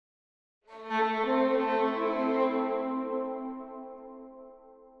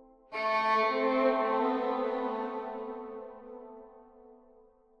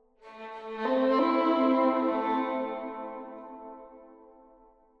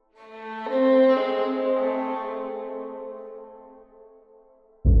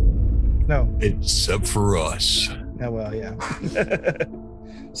No. Except for us. Oh, well, yeah.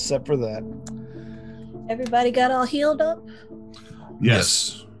 Except for that. Everybody got all healed up?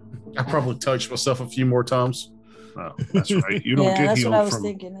 Yes. I probably touched myself a few more times. Oh, that's right. You don't Yeah, get that's healed what I was from.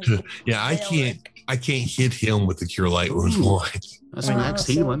 thinking. Yeah, I can't hit him with the cure light wounds once. That's Oh, max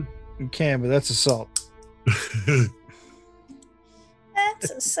so- healing. You can, but that's assault.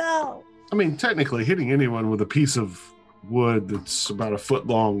 That's assault. I mean, technically, hitting anyone with a piece of wood that's about a foot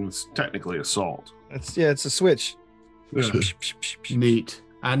long is technically assault. It's a switch. Yeah. Neat.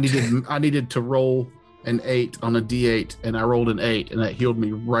 I needed to roll an 8 on a D8, and I rolled an 8, and that healed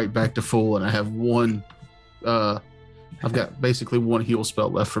me right back to full. And I have one. I've got basically one heal spell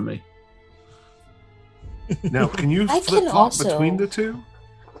left for me. Now, can you I can flip flop also- between the two?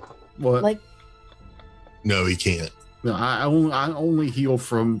 What? Like, No, he can't. No, I only heal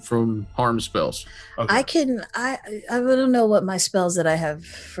from harm spells. Okay. I don't know what my spells that I have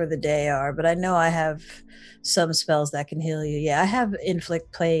for the day are, but I know I have some spells that can heal you. Yeah, I have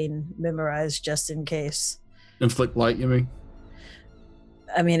inflict pain memorized just in case. Inflict light, you mean?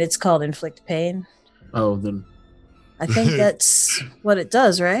 I mean, it's called inflict pain. Oh, then I think that's what it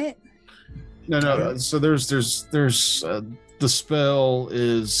does, right? no. So there's the spell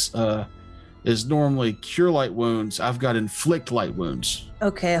is normally cure light wounds. I've got inflict light wounds.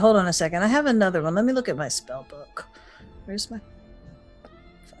 Okay, hold on a second. I have another one. Let me look at my spell book. Where's my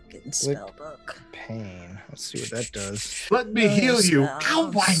fucking spell book? Pain. Let's see what that does. Let me heal you. Spells.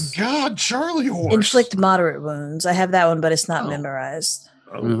 Oh my God, Charlie horse! Inflict moderate wounds. I have that one, but it's not Oh. memorized.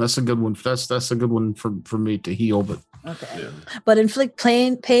 I mean, that's a good one. That's a good one for me to heal. But Okay. Yeah. But inflict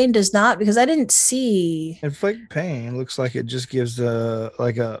pain does not, because I didn't see. Inflict pain looks like it just gives a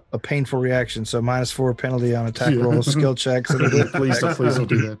painful reaction. So -4 penalty on attack Yeah. rolls, skill checks. And please don't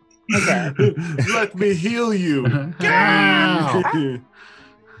do that. Okay. Let me heal you. Ow.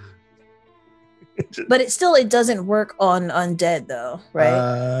 But it doesn't work on undead though, right?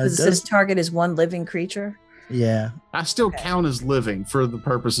 Because it says target is one living creature. Yeah. I still count as living for the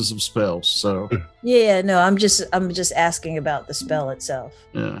purposes of spells. So Yeah, no, I'm just asking about the spell itself.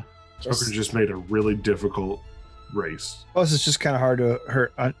 yeah. Tucker just made a really difficult race. Plus, it's just kind of hard to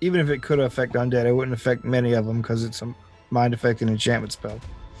hurt. Even if it could affect undead, it wouldn't affect many of them because it's a mind affecting enchantment spell.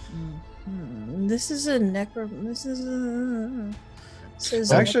 This is a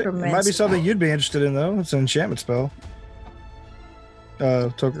Actually, it might be something you'd be interested in, though. It's an enchantment spell.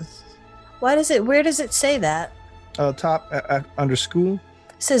 Tucker. Where does it say that? Top under school.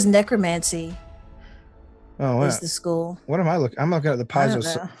 It says necromancy Oh, wow. is the school. What am I looking? I'm looking at the I don't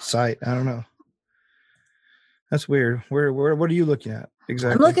Paizo know. site. I don't know. That's weird. Where? What are you looking at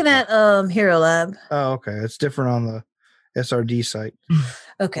exactly? I'm looking at Hero Lab. Oh, okay. It's different on the SRD site.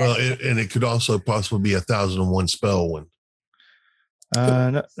 Okay. Well, and it could also possibly be 1,001 spell one. No,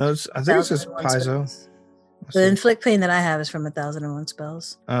 I think it says 1001 Paizo. spells. The inflict pain that I have is from 1,001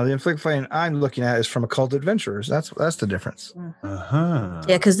 spells. The inflict pain I'm looking at is from Occult Adventurers. That's the difference. Uh-huh.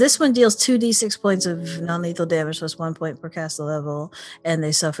 Yeah, because this one deals 2d6 points of non-lethal damage plus 1 point per caster level, and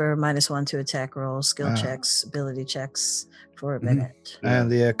they suffer -1 to attack rolls, skill checks, ability checks for a minute.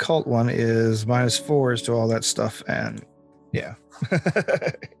 And the occult one is -4s to all that stuff. And yeah.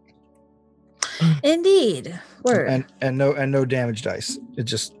 Indeed. Word. and no damage dice. It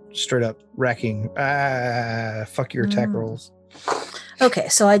just straight up racking. Fuck your attack rolls. Okay,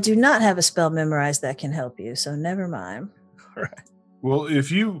 so I do not have a spell memorized that can help you, so never mind. Well,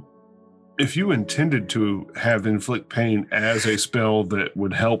 if you intended to have inflict pain as a spell that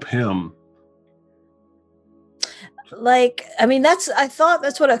would help him, Like, I mean, I thought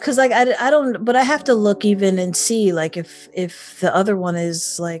that's what, because like I don't, but I have to look even and see like if the other one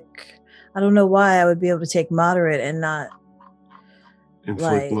is like, I don't know why I would be able to take moderate and not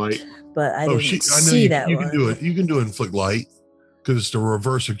inflict light, light. but I didn't I know see that you one. can do it. You can do inflict light because it's the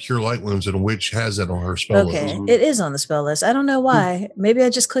reverse of cure light wounds, and a witch has that on her spell Okay, list. it is on the spell list. I don't know why. Maybe I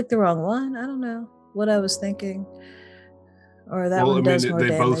just clicked the wrong one. I don't know what I was thinking. Or that one does more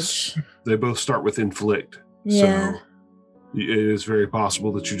damage. They both start with inflict. Yeah. So it is very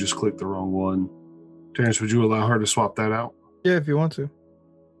possible that you just clicked the wrong one. Terrence, would you allow her to swap that out? Yeah, if you want to.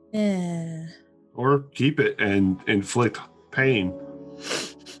 Yeah. Or keep it and inflict pain?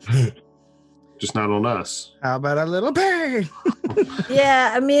 Just not on us. How about a little pain?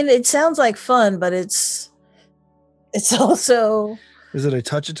 Yeah, I mean, it sounds like fun, but it's also, Is it a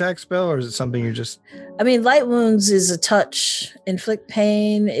touch attack spell or is it something you're just... I mean, light wounds is a touch. Inflict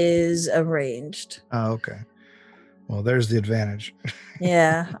pain is a ranged. Oh, okay. Well, there's the advantage.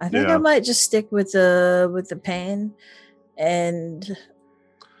 Yeah, I think Yeah. I might just stick with the pain. And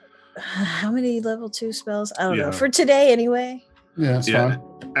how many level 2 spells? I don't know. Yeah. For today, anyway. Yeah, that's Yeah. fine.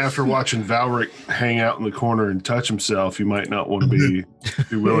 After watching Valric hang out in the corner and touch himself, you might not want to be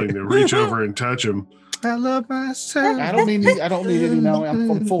willing to reach over and touch him. I love myself. I don't need any now. I'm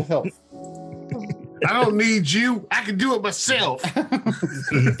from full health. I don't need you. I can do it myself.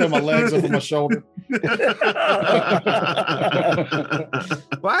 Throw my legs over my shoulder.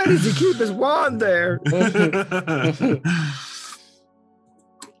 Why does he keep his wand there?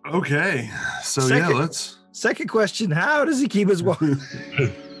 Okay. So Second- let's Second question: how does he keep his wand?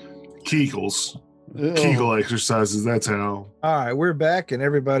 Kegels. Ew. Kegel exercises. That's how. All right, we're back, and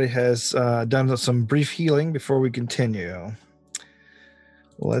everybody has done some brief healing before we continue.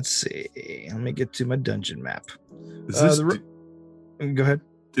 Let's see. Let me get to my dungeon map. Is this Go ahead.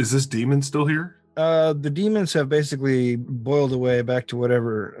 is this demon still here? The demons have basically boiled away back to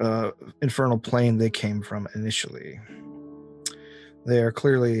whatever infernal plane they came from initially. They are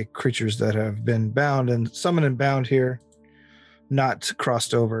clearly creatures that have been bound and summoned and bound here, not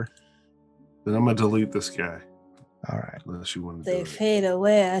crossed over. Then I'm gonna delete this guy. All right. Unless you want to. They do it. fade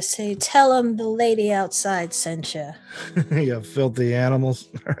away. I say, tell them the lady outside sent you. You filthy animals.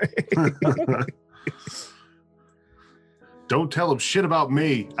 All right. Don't tell them shit about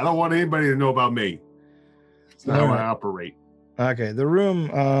me. I don't want anybody to know about me. It's not how I operate. Okay, the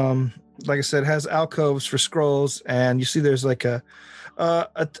room, like I said, has alcoves for scrolls, and you see there's like a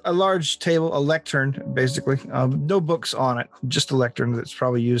large table, a lectern, basically. No books on it, just a lectern that's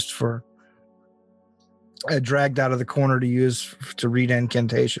probably used for dragged out of the corner to use to read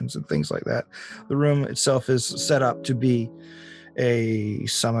incantations and things like that. The room itself is set up to be a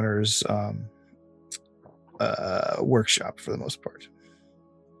summoner's workshop for the most part.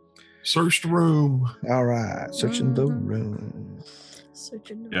 Search the room. All right, searching the room.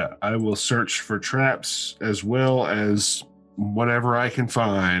 Searching the Yeah, I will search for traps as well as whatever I can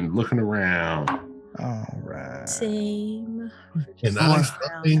find. Looking around. All right. same. And I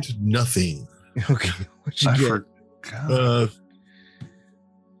find nothing. Okay, what'd you I get? forgot.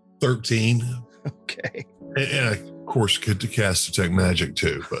 13. Okay. And I, of course, could to cast detect magic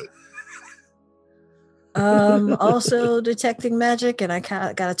too, but Also detecting magic, and I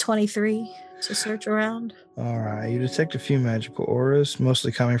got a 23 to search around. All right. You detect a few magical auras,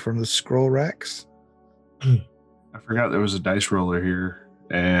 mostly coming from the scroll racks. I forgot there was a dice roller here,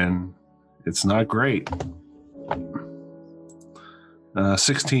 and it's not great.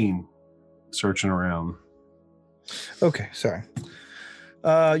 16. Searching around. Okay, sorry.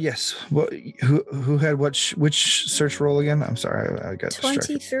 Yes. What? Who had which search roll again? I'm sorry, I got distracted.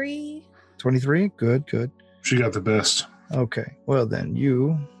 23. 23. Good. Good. She got the best. Okay. Well, then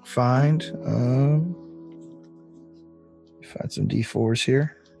you find some D4s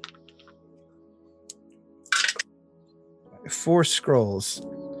here. 4 scrolls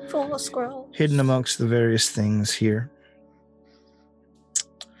Full of scrolls. hidden amongst the various things here.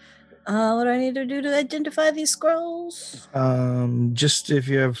 What do I need to do to identify these scrolls? Just if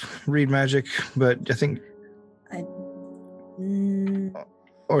you have read magic, but I think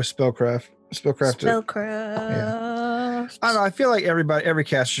or spellcraft. Spellcraft. I don't know. I feel like every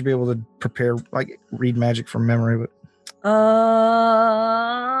caster should be able to prepare, like, read magic from memory. But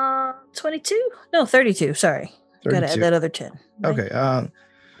 22? No, 32. Sorry. Gotta 32. add that other 10. Okay.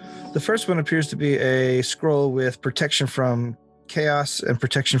 The first one appears to be a scroll with protection from chaos and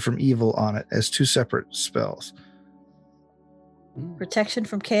protection from evil on it as 2 separate spells. Protection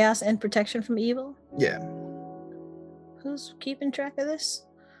from chaos and protection from evil? Yeah. Who's keeping track of this?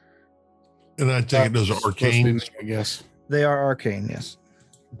 and I take it those are Supposed to be arcane. me, I guess. They are arcane. Yes.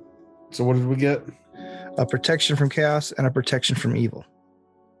 So what did we get? A protection from chaos and a protection from evil.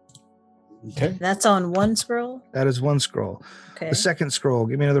 Okay. That's on one scroll? That is 1 scroll. Okay. The second scroll.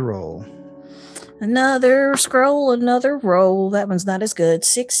 Give me another roll. Another scroll, another roll. That one's not as good.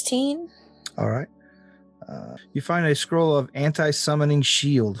 16. All right. You find a scroll of anti-summoning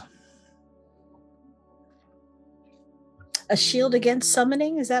shield. A shield against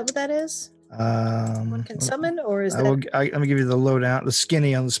summoning? Is that what that is? One can summon, or is that? let me give you the lowdown, the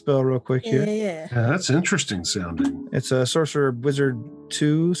skinny on the spell real quick Yeah, here. yeah. Yeah, that's interesting sounding. It's a Sorcerer Wizard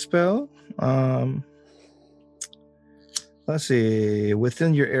 2 spell. Let's see.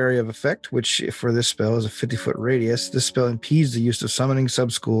 Within your area of effect, which for this spell is a 50-foot radius, this spell impedes the use of summoning,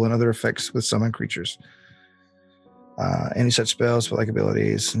 subschool, and other effects with summon creatures. Any such spells, like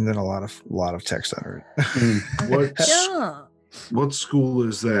abilities, and then a lot of text under it. What Yeah. what school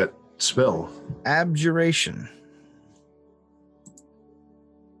is that spell? Abjuration.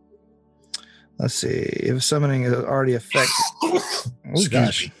 Let's see. If summoning is already effective. Oh, Excuse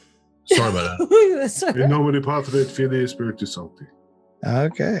gosh. me. Sorry about that. That's all In right. nomine Patri et Filii et Spiritus Sancti.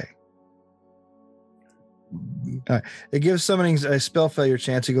 Okay. It gives summoning a spell failure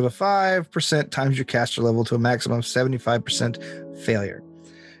chance equal to 5% times your caster level to a maximum of 75% failure.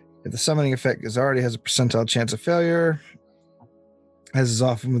 If the summoning effect already has a percentile chance of failure, as is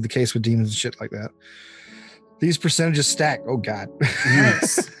often with the case with demons and shit like that, these percentages stack. Oh, God.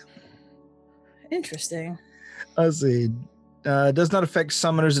 Nice. Interesting. Let's see. Does not affect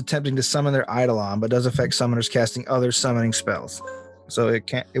summoners attempting to summon their Eidolon, but does affect summoners casting other summoning spells. So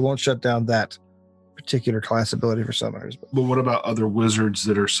it won't shut down that particular class ability for summoners. But what about other wizards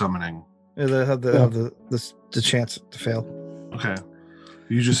that are summoning? They have the chance to fail. Okay.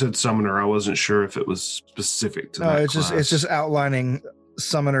 You just said summoner. I wasn't sure if it was specific to No, that it's class. just outlining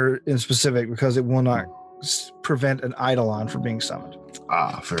summoner in specific because it will not prevent an Eidolon from being summoned.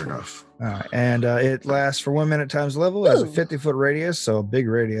 Fair enough. All right, and it lasts for 1 minute times level. It has a Ooh. 50-foot radius, so a big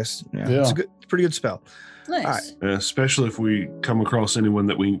radius. Yeah, it's a pretty good spell. Nice. Especially if we come across anyone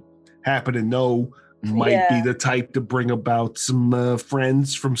that we happen to know might Yeah. be the type to bring about some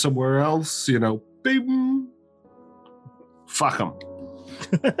friends from somewhere else. Bing. Fuck them.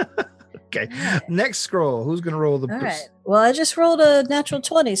 Okay, next scroll. Who's gonna roll the? All right. Well, I just rolled a natural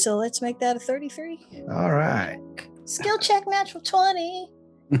 20, so let's make that a 33. All right. Skill check natural 20.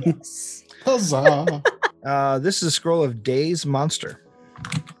 Yes. Huzzah. This is a scroll of Daze Monster.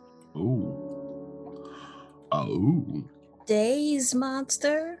 Ooh. Oh. Days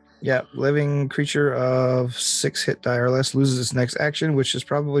monster. Yeah, living creature of 6 hit die or less loses its next action, which is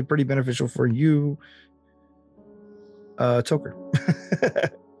probably pretty beneficial for you, Toker.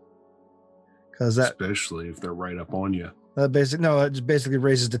 Because that Especially if they're right up on you. it basically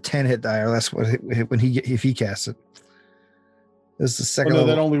raises to 10 hit die or less if he casts it. This is the second No,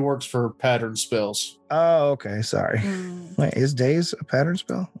 level. that only works for pattern spells. Oh, okay. Sorry. Mm. Wait, is Daze a pattern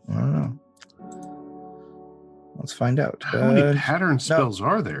spell? I don't know. Let's find out. How many pattern spells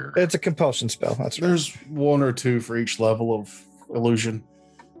are there? It's a compulsion spell. That's right. There's 1 or 2 for each level of illusion.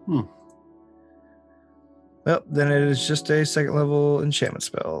 Well, then it is just a second level enchantment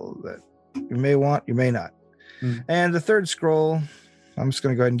spell that you may want, you may not. And the third scroll, I'm just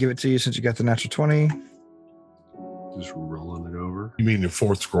going to go ahead and give it to you since you got the natural 20. Just rolling it over. You mean the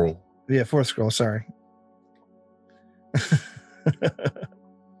fourth scroll? Yeah, fourth scroll. Sorry.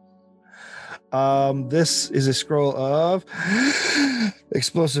 This is a scroll of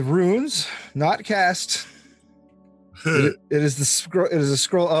explosive runes, not cast. It is the scroll. It is a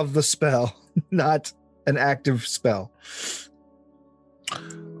scroll of the spell, not an active spell.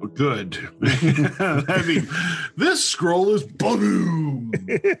 Good. I mean, this scroll is boom.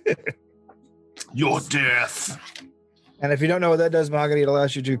 Your death. And if you don't know what that does, Mahogany, it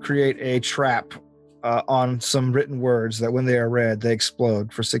allows you to create a trap on some written words that when they are read, they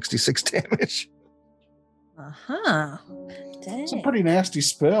explode for 66 damage. Uh-huh. Dang. It's a pretty nasty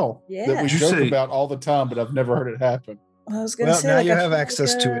spell that Yeah. we Did you joke say- about all the time, but I've never heard it happen. I was gonna Well, say now like, you I have feel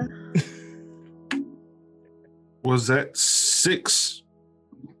access like, to it. Was that 6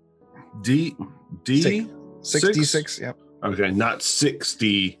 D? 66. Yep. Okay, not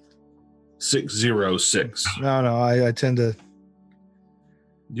 60. 606. No, I tend to.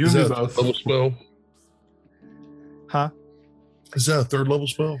 You Is and that me a both. third level spell? Huh? Is that a third level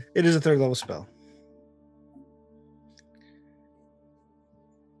spell? It is a third level spell.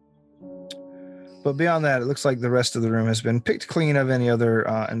 But beyond that, it looks like the rest of the room has been picked clean of any other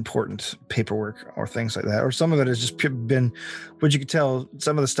important paperwork or things like that. Or some of it has just been, what you can tell,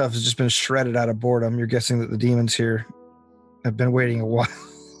 some of the stuff has just been shredded out of boredom. You're guessing that the demons here have been waiting a while.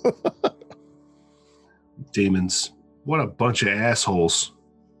 Demons. What a bunch of assholes.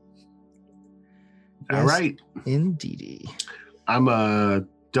 All Yes. right. Indeedy. I'm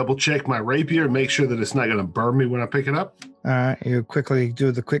double check my rapier and make sure that it's not going to burn me when I pick it up. All right. You quickly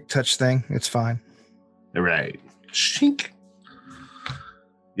do the quick touch thing. It's fine. All right. Shink.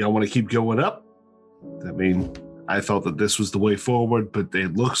 Y'all want to keep going up? I mean, I thought that this was the way forward, but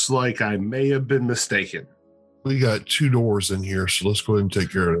it looks like I may have been mistaken. We got 2 doors in here, so let's go ahead and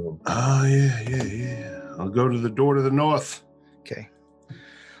take care of them. Oh, yeah. I'll go to the door to the north. Okay.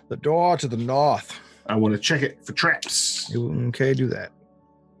 The door to the north. I want to check it for traps. Okay, do that.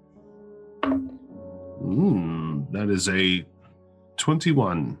 That is a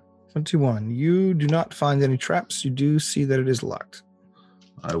 21. 21. You do not find any traps. You do see that it is locked.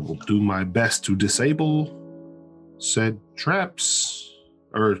 I will do my best to disable said traps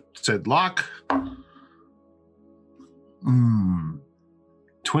or said lock.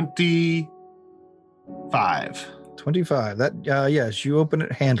 25. 25. That, yes, you open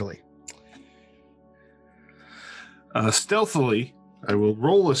it handily. Stealthily, I will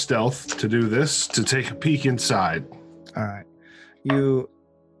roll a stealth to do this to take a peek inside. All right. You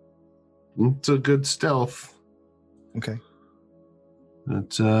It's a good stealth. Okay.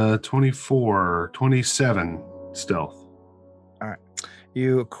 It's 27 stealth.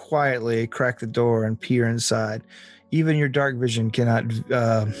 You quietly crack the door and peer inside. Even your dark vision cannot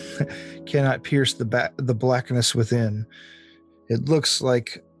pierce the blackness within. It looks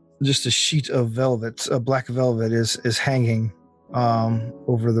like just a sheet of velvet, a black velvet is hanging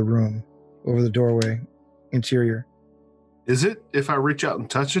over the room, over the doorway interior. Is it? If I reach out and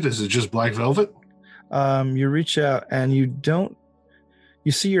touch it, is it just black velvet? You reach out and you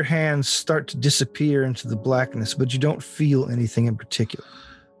see your hands start to disappear into the blackness, but you don't feel anything in particular.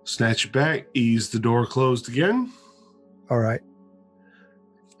 Snatch it back, ease the door closed again. All right.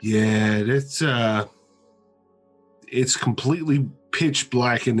 Yeah, it's completely pitch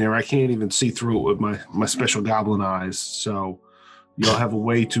black in there. I can't even see through it with my special goblin eyes. So you'll have a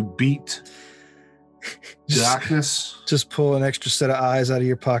way to beat darkness. Just pull an extra set of eyes out of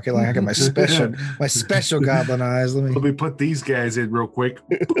your pocket. Like, I got my special goblin eyes. Let me put these guys in real quick.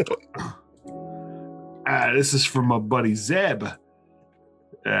 This is from my buddy Zeb.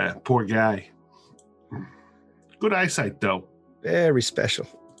 Poor guy. Good eyesight, though. Very special.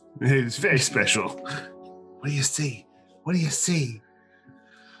 It's very special. What do you see? What do you see?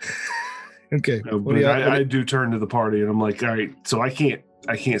 Okay. I do turn to the party and I'm like, all right, so I can't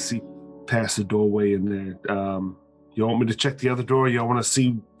see past the doorway in there. You want me to check the other door? You want to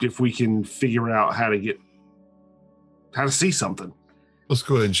see if we can figure out how to see something? Let's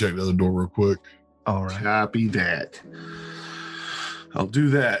go ahead and check the other door real quick. All right. Copy that. I'll do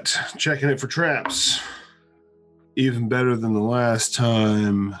that. Checking it for traps. Even better than the last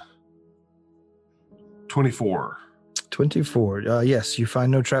time. 24. 24. Yes, you find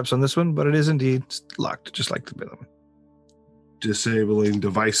no traps on this one, but it is indeed locked, just like the other one. Disabling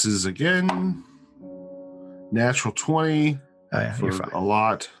devices again. Natural 20. Oh, yeah, for you're fine. A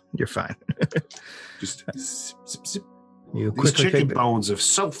lot. You're fine. Just zip, zip, zip. You These quickly chicken take bones are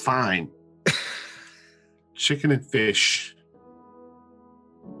so fine. Chicken and fish.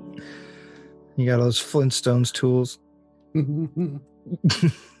 You got all those Flintstones tools. My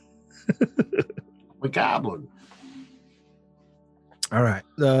goblin. All right.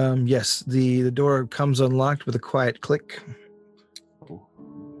 Yes, the door comes unlocked with a quiet click.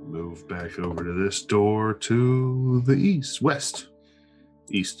 Move back over to this door to the west.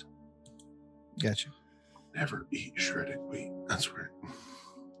 East. Gotcha. Never eat shredded wheat. That's right.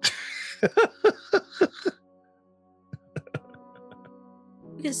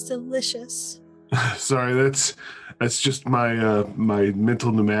 It's delicious. Sorry, that's just my my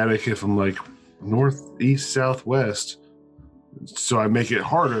mental pneumatic. If I'm like north, east, southwest, so I make it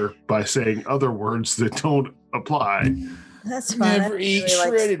harder by saying other words that don't apply. That's fine. Never eat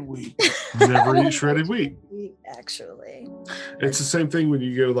shredded wheat. Never eat shredded wheat. Actually, It's the same thing when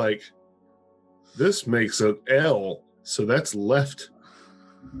you go like, this makes an L, so that's left.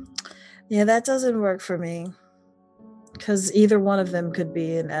 yeah, that doesn't work for me because either one of them could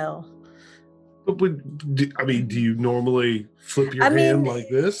be an L. But do you normally flip your hand like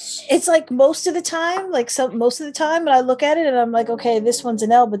this? It's like most of the time, most of the time, and I look at it and I'm like, okay, this one's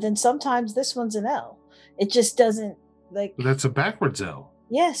an L, but then sometimes this one's an L. It just doesn't like. But that's a backwards L.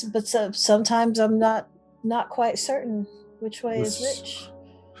 Yes, but sometimes I'm not quite certain which way is which.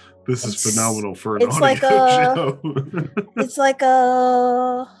 This is phenomenal for an it's audio like show. It's like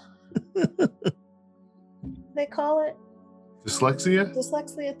a. They call it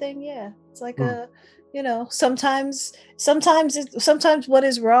dyslexia thing. Yeah, it's like a, sometimes what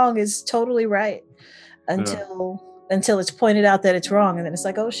is wrong is totally right until it's pointed out that it's wrong, and then it's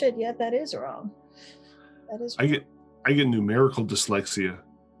like, oh shit, yeah, that is wrong. That is wrong. I get numerical dyslexia,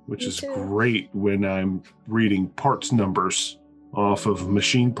 which Me is too. great when I'm reading parts numbers off of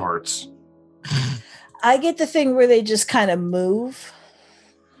machine parts. I get the thing where they just kind of move.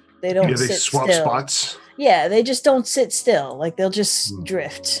 They don't. Yeah, they sit swap still. spots. Yeah, they just don't sit still. Like they'll just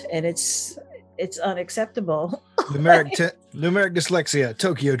drift, and it's unacceptable. Numeric dyslexia,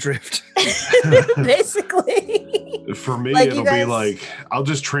 Tokyo Drift. Basically. For me, Like, it'll be like I'll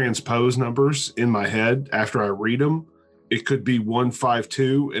just transpose numbers in my head after I read them. It could be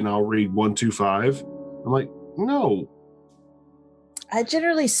 152, and I'll read 125. I'm like, no. I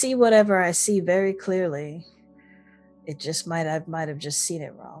generally see whatever I see very clearly. It just I might have just seen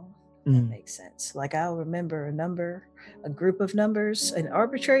it wrong. That makes sense. Like I'll remember a number, a group of numbers, an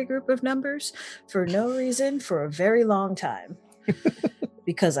arbitrary group of numbers for no reason for a very long time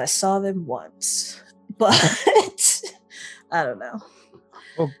because I saw them once. But I don't know.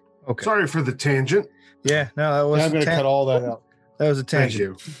 Oh, okay. Sorry for the tangent. Yeah, no, that was. I'm going to cut all that out. That was a Thank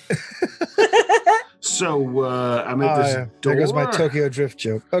tangent. you. So I'm at this door. There goes my Tokyo Drift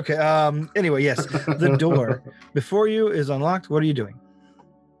joke. Okay. Anyway, yes, the door before you is unlocked. What are you doing?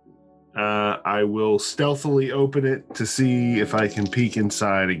 I will stealthily open it to see if I can peek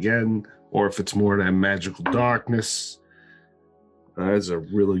inside again, or if it's more that magical darkness. That's a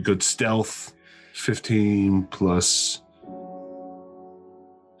really good stealth. 15 plus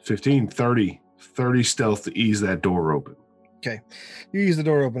 15, 30. 30 stealth to ease that door open. Okay. You use the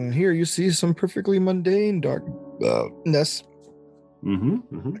door open, and here you see some perfectly mundane darkness.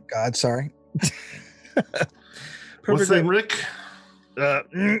 God, sorry. What's that, Rick?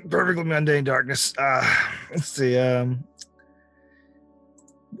 Perfectly mundane darkness. Let's see.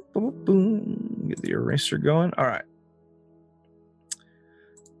 Boom. Get the eraser going. All right.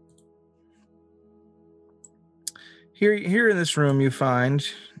 Here in this room, you find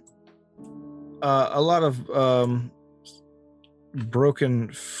a lot of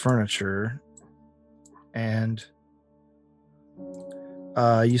broken furniture, and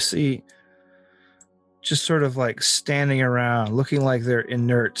you see just sort of like standing around, looking like they're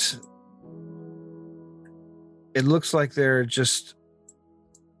inert. It looks like they're just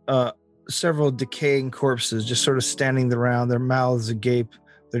several decaying corpses just sort of standing around, their mouths agape.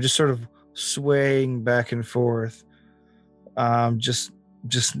 They're just sort of swaying back and forth, just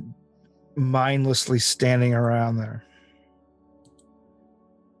mindlessly standing around there.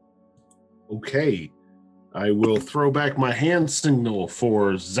 Okay. I will throw back my hand signal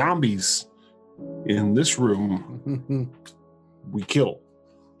for zombies in this room. We kill.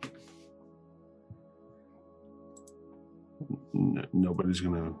 Nobody's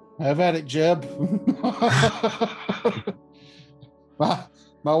gonna have at it, Jeb. my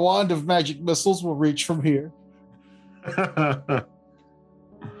wand of magic missiles will reach from here.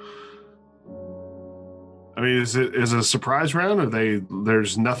 I mean, is it a surprise round?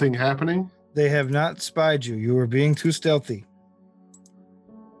 There's nothing happening? They have not spied you. You were being too stealthy.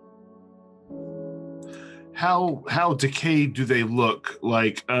 How decayed do they look?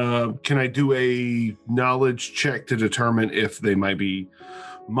 Like, can I do a knowledge check to determine if they might be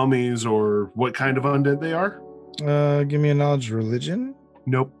mummies or what kind of undead they are? Give me a knowledge religion.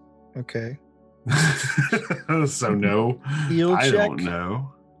 Nope. Okay. So no. Heal check? I don't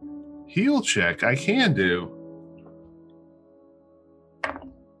know. Heal check I can do.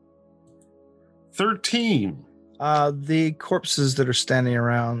 13. The corpses that are standing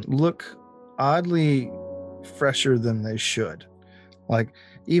around look oddly fresher than they should. Like,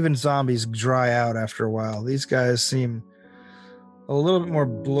 even zombies dry out after a while. These guys seem a little bit more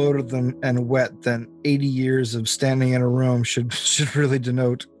bloated and wet than 80 years of standing in a room should really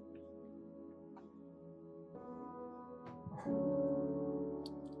denote.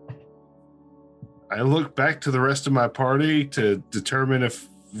 I look back to the rest of my party to determine if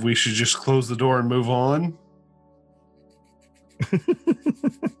we should just close the door and move on.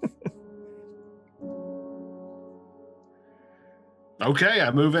 Okay,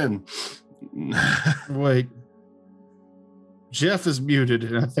 I move in. Wait. Jeff is muted,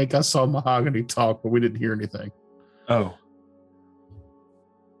 and I think I saw Mahogany talk, but we didn't hear anything. Oh.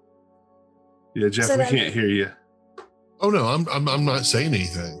 Yeah, Jeff, we can't hear you. Oh no, I'm not saying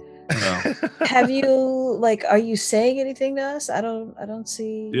anything. No. Have you are you saying anything to us? I don't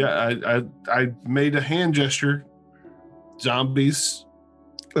see. Yeah, I made a hand gesture. Zombies.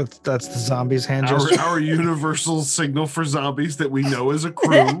 That's the zombies' hand gesture. Our universal signal for zombies that we know as a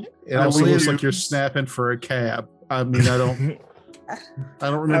crew. It also looks like you're snapping for a cab. I mean, I don't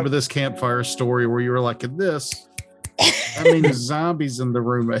remember this campfire story where you were like, this. I mean, there's zombies in the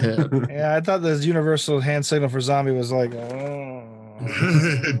room ahead. Yeah, I thought this universal hand signal for zombie was like,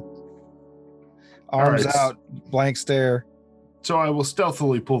 arms out, blank stare. So I will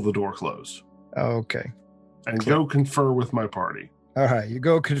stealthily pull the door closed. Okay. And go confer with my party. All right, you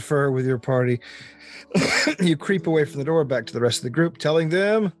go confer with your party. You creep away from the door back to the rest of the group, telling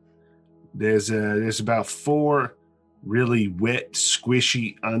them there's about 4 really wet,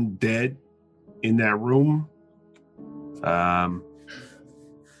 squishy undead in that room. So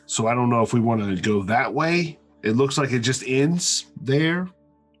I don't know if we want to go that way. It looks like it just ends there.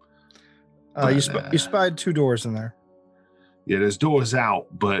 You spied 2 doors in there. Yeah, there's doors out,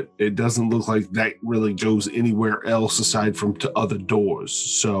 but it doesn't look like that really goes anywhere else aside from to other doors.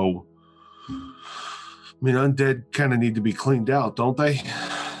 So, I mean, undead kind of need to be cleaned out, don't they?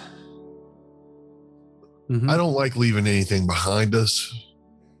 Mm-hmm. I don't like leaving anything behind us,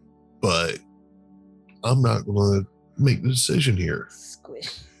 but I'm not going to make the decision here.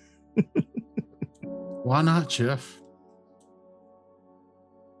 Squish. Why not, Jeff?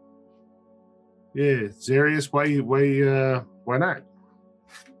 Yeah, Zarius, why not?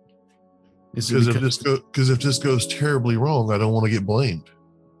 Is it Because if this goes terribly wrong, I don't want to get blamed.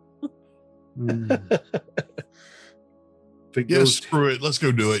 Mm. If it Yes, goes, screw it. Let's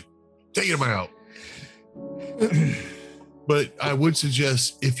go do it. Take him out. But I would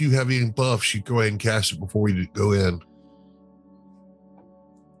suggest if you have any buffs, you go ahead and cast it before we go in.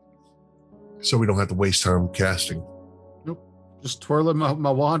 So we don't have to waste time casting. Just twirling my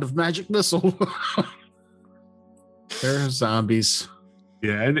wand of magic missile. There are zombies.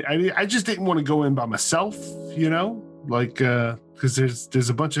 yeah, I just didn't want to go in by myself, like because there's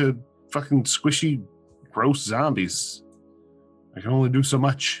a bunch of fucking squishy, gross zombies. I can only do so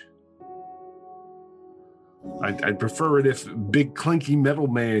much. I'd prefer it if big clinky metal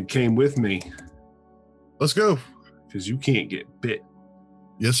man came with me, Let's go. because you can't get bit.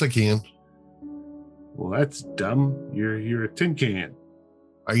 Yes, I can. Well, that's dumb. You're a tin can.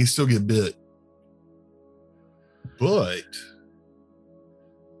 I can still get bit. But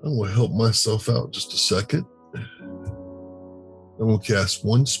I'm going to help myself out just a second. I'm going to cast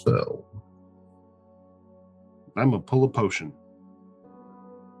one spell. I'm gonna pull a potion.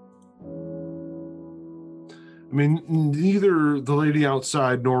 I mean, neither the lady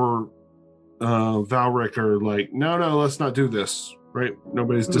outside nor Valric are like, no, let's not do this. Right?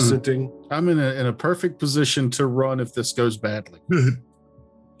 Nobody's dissenting. I'm in a perfect position to run if this goes badly.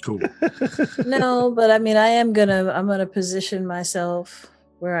 Cool. No, but I mean, I'm gonna position myself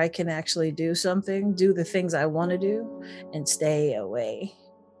where I can actually do something, do the things I want to do, and stay away.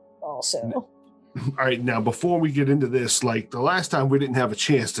 Also, All right, now before we get into this, like the last time we didn't have a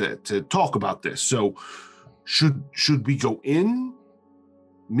chance to talk about this. So should we go in,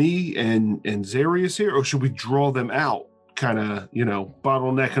 me and Zarius here, or should we draw them out? Kind of,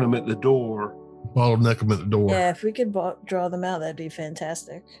 bottlenecking them at the door. Bottleneck them at the door. yeah, if we could draw them out, that'd be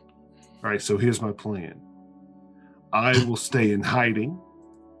fantastic. All right, so here's my plan. I will stay in hiding,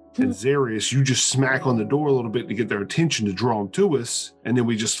 and Zarius, you just smack on the door a little bit to get their attention to draw them to us, and then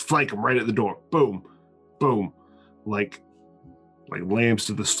we just flank them right at the door. Boom, boom, like lambs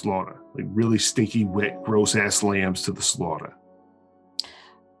to the slaughter, like really stinky, wet, gross ass lambs to the slaughter.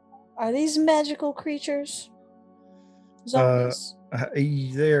 Are these magical creatures? Zombies?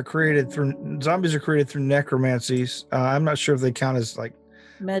 They are created through zombies are created through necromancies. I'm not sure if they count as like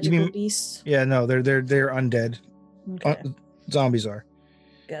Magical beasts? yeah, no, they're undead. Okay, Zombies are.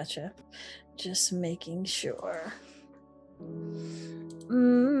 gotcha. Just making sure.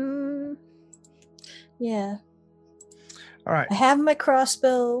 Yeah. All right. I have my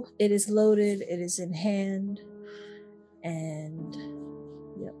crossbow. It is loaded. It is in hand. And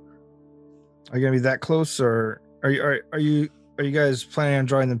yep. Are you gonna be that close, or are you guys planning on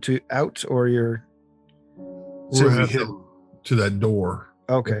drawing them out, or you're? So We're we heading hit to that door.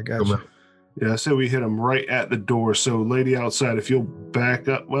 Okay, gotcha. Yeah, so we hit them right at the door. So, lady outside, if you'll back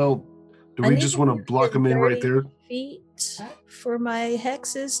up, well, do I we need just to want to block within them in right 30 there? feet for my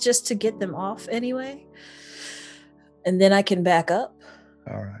hexes just to get them off anyway. And then I can back up.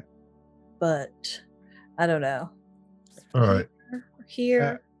 All right. But I don't know. All right.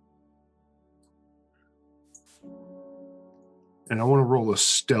 Here. And I want to roll a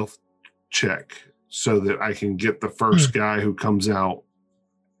stealth check so that I can get the first guy who comes out.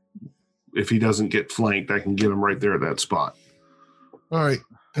 If he doesn't get flanked, I can get him right there at that spot. All right.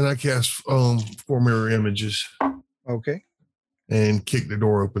 And I cast 4 mirror images Okay. and kick the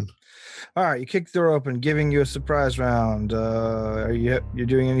door open. All right. You kick the door open, giving you a surprise round. Are you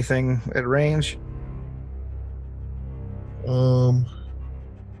doing anything at range?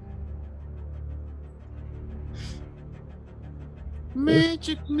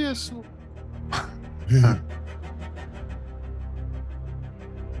 Magic missile.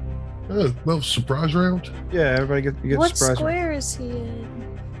 Oh, well, surprise round. Yeah, everybody get What a surprise round. square is he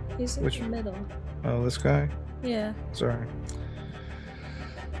in? He's in Which- the middle. Oh, this guy. Yeah. Sorry.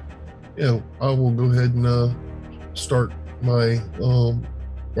 Yeah, I will go ahead and start my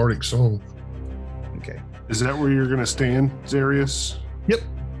Bardic song. Okay. Is that where you're going to stand, Zarius?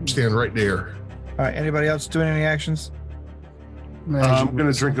 Stand right there. All right. Anybody else doing any actions? I'm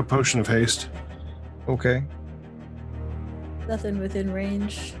going to drink a potion of haste. Okay. Nothing within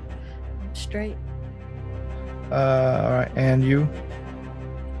range. Straight. All right. And you?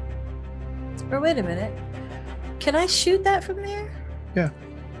 Or wait a minute. Can I shoot that from there?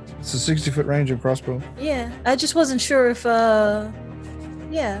 It's a 60-foot range of crossbow. Yeah. I just wasn't sure if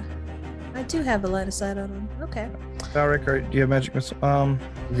yeah. I do have a line of sight on him. Okay. Valric, do you have magic missile?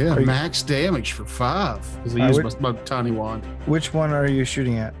 Yeah, Are you- max damage for 5. Because I I used would- my tiny wand. Which one are you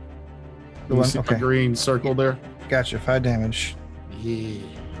shooting at? The You one. see Okay. the green circle there? Gotcha. 5 damage. Yeah.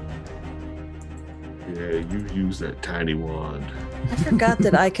 Yeah, you use that tiny wand. I forgot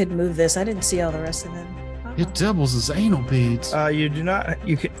that I could move this. I didn't see all the rest of them. It doubles as anal beads. You do not.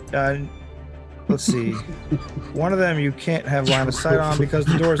 You can. Let's see. One of them you can't have line of sight on because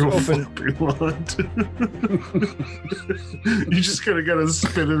the door is open. You just kind of got to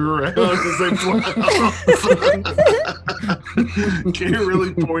spin it around as they fly off. Can't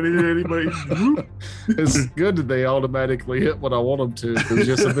really point it at anybody. It's good that they automatically hit what I want them to. It's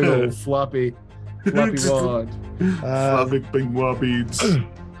just a big old floppy wand. Floppy big wobbies.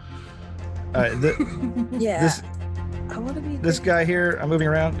 Yeah. I want to be This guy here, I'm moving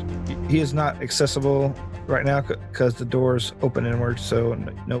around. He is not accessible right now because the door's open inward, so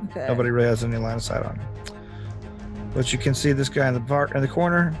nobody really has any line of sight on him. But you can see this guy in the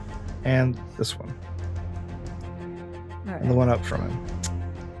corner, and this one, and the one up from him.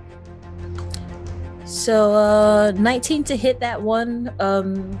 So 19 to hit that one.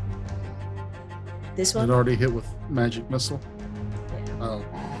 This one. It already hit with magic missile. Yeah. Oh.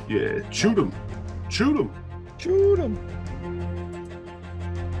 Yeah, shoot him. Shoot him. Shoot him.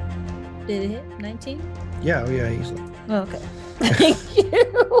 Did it hit 19? Yeah, easily. Oh, okay. Thank you.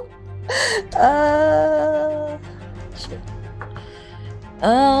 Shit.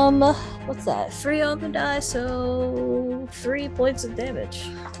 What's that? 3 on the die, so 3 points of damage.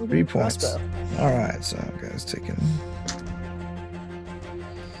 3 points. Crossbow. All right, so guys taking.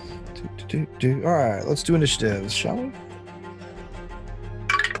 All right, let's do initiatives, shall we?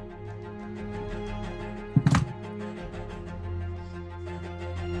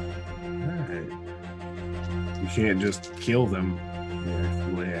 You can't just kill them.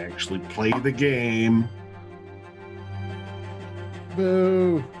 You actually play the game.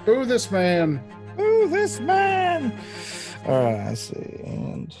 Boo! Boo this man! Ooh, this man! All right, let's see.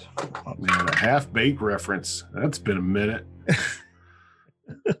 And Man, a half-baked reference. That's been a minute.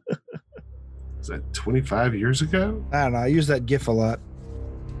 Is that 25 years ago? I don't know. I use that GIF a lot.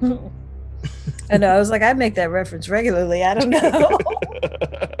 I know. I was like, I make that reference regularly. I don't know.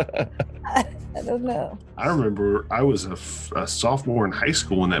 I don't know. I remember I was a sophomore in high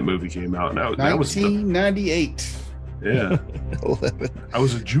school when that movie came out. That was 1998. yeah. 11. I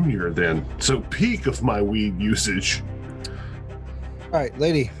was a junior then, so peak of my weed usage. All right,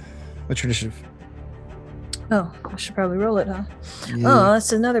 lady, what's your initiative? Oh, I should probably roll it, huh? Yeah, Oh,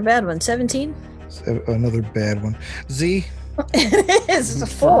 that's another bad one. 17? another bad one. Z, This is a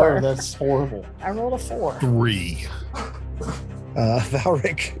 4. That's horrible. I rolled a 4. 3.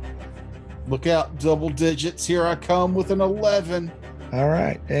 Valric. Look out, double digits. Here I come with an 11. All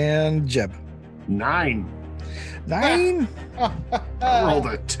right, and Jeb. 9. 9. I rolled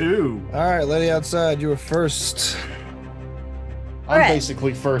a 2. All right, lady outside, you were first. I'm Alright.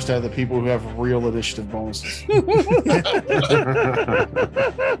 basically first out of the people who have real initiative bonuses.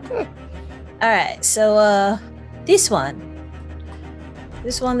 All right, so this one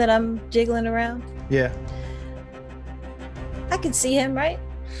that I'm jiggling around, Yeah. I can see him, right?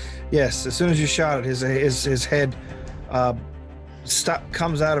 Yes. As soon as you shot it, his head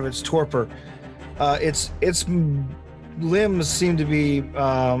comes out of its torpor. Its limbs seem to be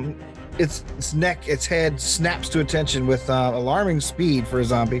its neck, its head snaps to attention with alarming speed for a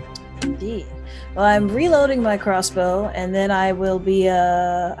zombie. Indeed. Well, I'm reloading my crossbow, and then I will be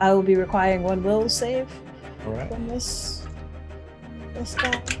requiring 1 will save All right. from this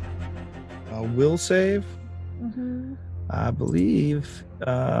guy. Will save. Mm-hmm. I believe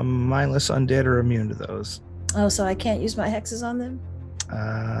mindless undead are immune to those. Oh, so I can't use my hexes on them?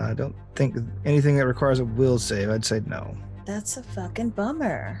 I don't think anything that requires a will save. I'd say no. That's a fucking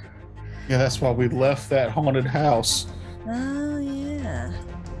bummer. Yeah, that's why we left that haunted house. Oh, yeah.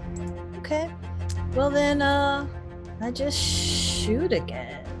 Okay. Well, then, I just shoot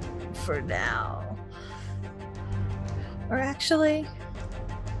again for now. Or actually...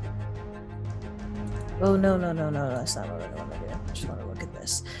 Oh, no. That's not what I want to do. I just want to look at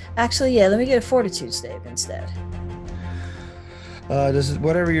this. Actually, yeah, let me get a fortitude save instead. Does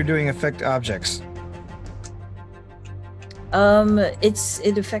whatever you're doing affect objects?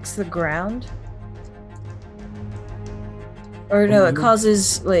 It affects the ground. Or no, it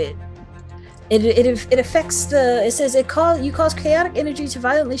causes. Wait. It affects the. It says you cause chaotic energy to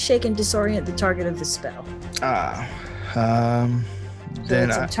violently shake and disorient the target of the spell.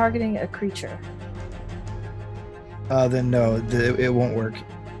 Then So it's targeting a creature. then no, it won't work.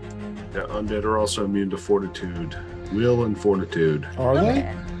 Yeah, undead are also immune to fortitude. Will and fortitude. Are they?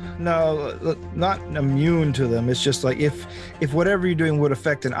 No, not immune to them. It's just like if whatever you're doing would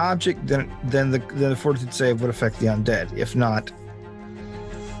affect an object, then the fortitude save would affect the undead. If not,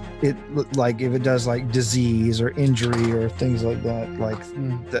 it like if it does like disease or injury or things like that, like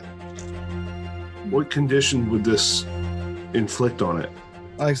that. What condition would this inflict on it?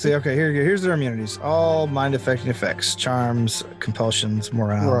 Like say, okay, here's their immunities. All mind-affecting effects, charms, compulsions,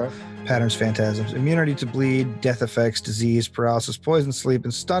 morale, patterns, phantasms, immunity to bleed, death effects, disease, paralysis, poison, sleep,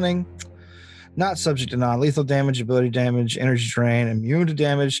 and stunning. Not subject to non-lethal damage, ability damage, energy drain, immune to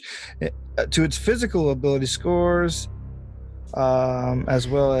damage, to its physical ability scores, as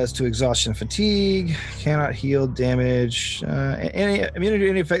well as to exhaustion and fatigue. Cannot heal damage. Any immunity to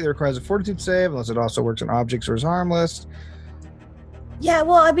any effect that requires a fortitude save, unless it also works on objects or is harmless. Yeah,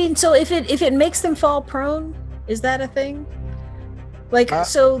 well, I mean, so if it makes them fall prone, is that a thing? Like,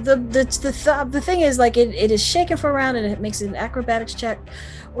 so the thing is, like, it is shaken for a round and it makes an acrobatics check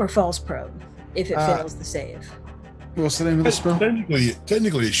or falls prone if it fails the save. What's the name of the spell?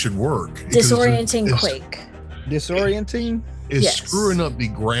 Technically, it should work. Disorienting quake. Disorienting? Is Yes. screwing up the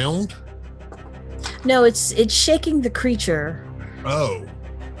ground? No, it's shaking the creature. Oh.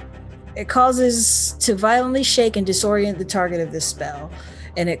 It causes to violently shake and disorient the target of this spell,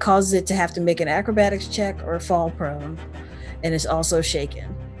 and it causes it to have to make an acrobatics check or fall prone, and it's also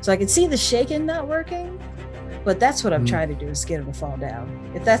shaken. So I can see the shaken not working, but that's what I'm trying to do, is get him to fall down.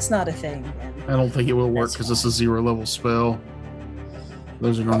 If that's not a thing, then I don't think it will work That's because it's a 0 level spell.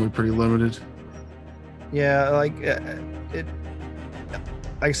 Those are normally pretty limited. Yeah, like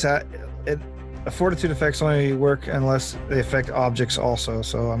like I said, a fortitude effects only work unless they affect objects also.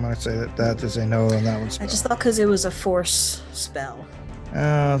 So I'm going to say that is a no on that one. I just thought because it was a force spell.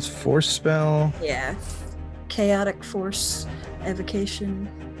 It's force spell. Yeah. Chaotic force evocation,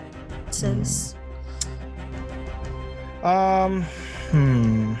 it says. And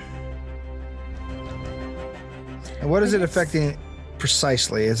what is it affecting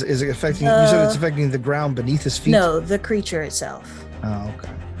precisely? Is it affecting? You said it's affecting the ground beneath his feet. No, the creature itself. Oh, okay.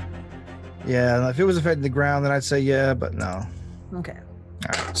 Yeah, if it was affecting the ground, then I'd say yeah, but no. Okay.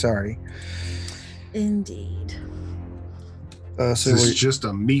 All right, sorry. Indeed. So This is just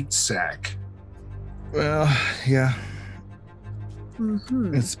a meat sack. well, yeah,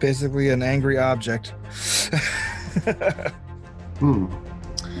 Mm-hmm. it's basically an angry object.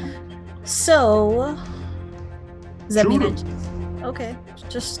 So, does that Shoot mean him. okay,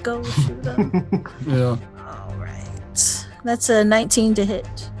 just go shoot him. Yeah. All right. That's a 19 to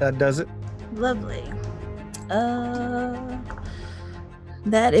hit. That does it. Lovely.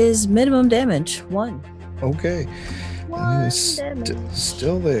 That is minimum damage. 1. Okay. 1 It's damage.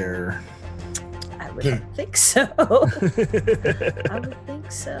 still there. I would think so. I would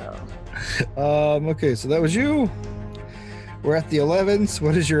think so. Okay, so that was you. We're at the 11s.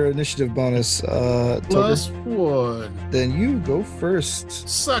 What is your initiative bonus? Tucker? +1. Then you go first.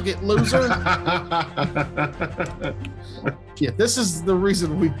 Suck it, loser. Yeah, this is the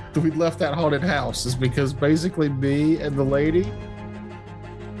reason we left that haunted house, is because basically me and the lady,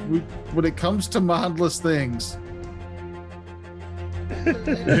 when it comes to mindless things.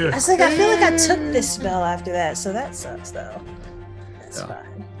 I was like, I feel like I took this spell after that, so that sucks though. That's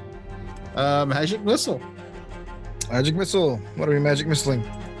fine. Magic missile. Magic missile. What are we magic missiling?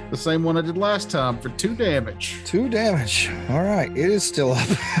 The same one I did last time for 2 damage. 2 damage. All right, it is still up.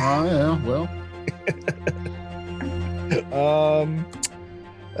 Oh yeah, well.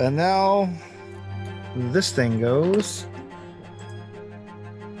 And now this thing goes.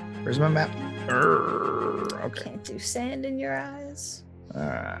 Where's my map? Okay. Can't do sand in your eyes. All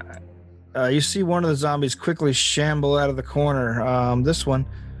right. You see one of the zombies quickly shamble out of the corner. This one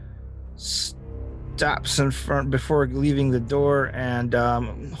stops in front before leaving the door and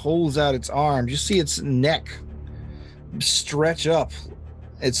holds out its arms. You see its neck stretch up.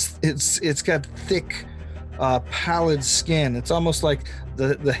 It's got thick, pallid skin. It's almost like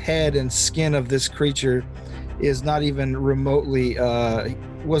the head and skin of this creature is not even remotely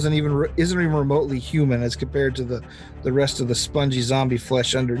isn't even remotely human as compared to the rest of the spongy zombie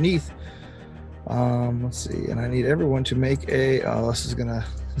flesh underneath. Let's see, and I need everyone to make a this is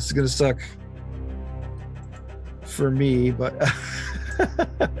gonna suck for me, but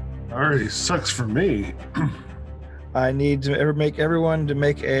Already sucks for me. I need to make everyone to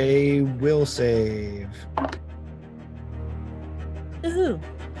make a will save. Ooh,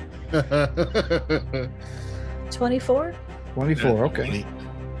 24. 24. Okay, 20.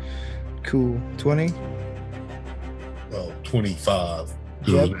 cool. 20. Well, 25.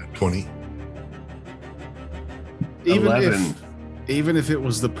 Yep. 20. Even if it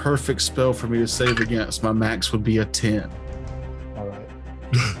was the perfect spell for me to save against, my max would be a 10. All right.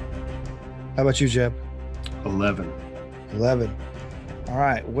 How about you, Jeb? 11. 11. All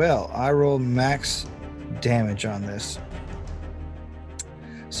right. Well, I rolled max damage on this.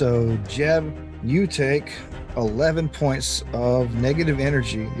 So, Jeb, you take 11 points of negative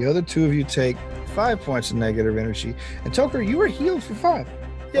energy. The other two of you take 5 points of negative energy. And Toker, you were healed for 5.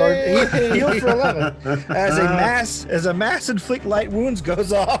 Or healed for 11. As a mass inflict light wounds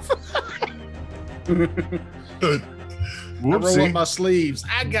goes off. I roll up my sleeves.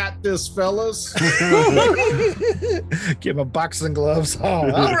 I got this, fellas. Give him a boxing gloves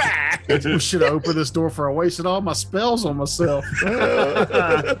on. All right. Should I open this door for I wasted all my spells on myself?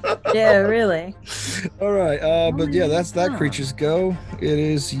 Yeah, really. All right. But yeah, that's that creature's go. It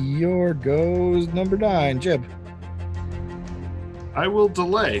is your goes number 9, Jeb. I will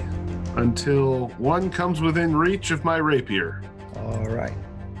delay until one comes within reach of my rapier. All right.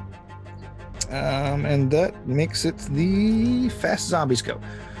 And that makes it the fast zombies go.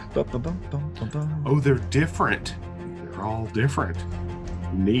 Oh, they're different. They're all different.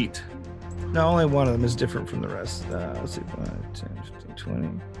 Neat. No, only one of them is different from the rest. Let's see, 5, 10, 15,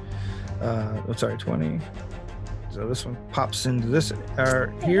 20. 20. So this one pops into this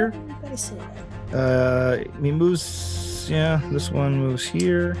here. He moves, this one moves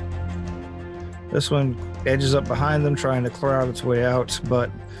here. This one edges up behind them, trying to clear out its way out, but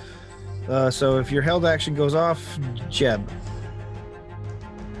so if your held action goes off, Jeb.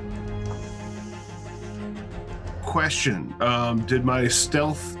 Question. Did my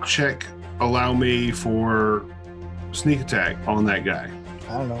stealth check allow me for sneak attack on that guy?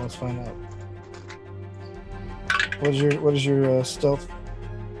 I don't know. Let's find out. What is your stealth?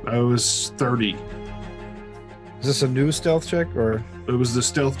 I was 30. Is this a new stealth check or? It was the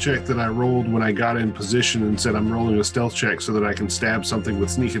stealth check that I rolled when I got in position and said I'm rolling a stealth check so that I can stab something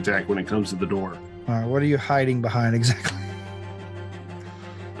with sneak attack when it comes to the door. All right, what are you hiding behind exactly?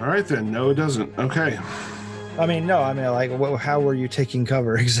 All right then. No, it doesn't. Okay. How were you taking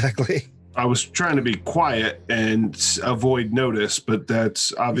cover exactly? I was trying to be quiet and avoid notice, but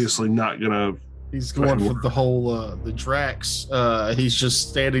that's obviously not gonna. He's going for the whole the Drax. He's just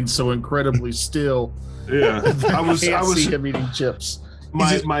standing so incredibly still. Yeah, I was see him eating chips.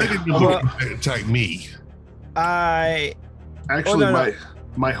 My attack me. My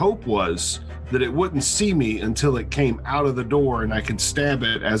hope was that it wouldn't see me until it came out of the door and I could stab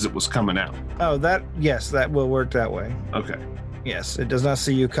it as it was coming out. Oh, that will work that way. Okay. Yes, it does not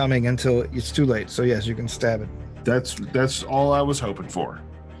see you coming until it's too late. So yes, you can stab it. That's all I was hoping for.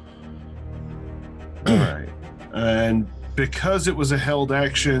 All right. And because it was a held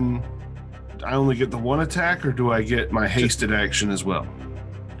action, I only get the one attack, or do I get my hasted action as well?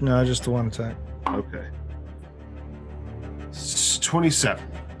 No, just the one attack. Okay. 27.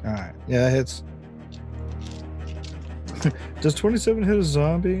 All right. Yeah, it hits. Does 27 hit a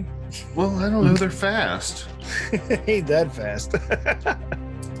zombie? Well, I don't know. They're fast. Ain't that fast.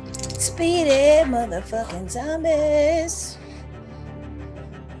 Speedy motherfucking zombies.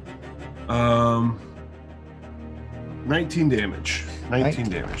 19 damage. 19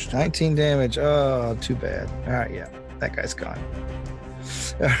 damage. 19 damage. Oh, too bad. All right, yeah. That guy's gone.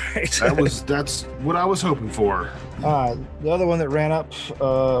 All right. That's what I was hoping for. The other one that ran up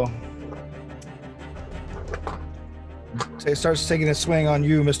it starts taking a swing on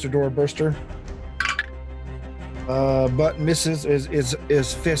you, Mr. Doorburster. But misses.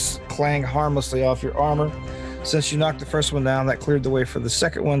 His fists clang harmlessly off your armor. Since you knocked the first one down, that cleared the way for the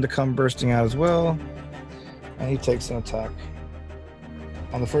second one to come bursting out as well. And he takes an attack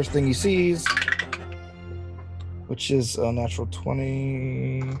on the first thing he sees, which is a natural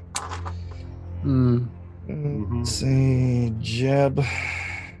 20. Let's see, Jeb.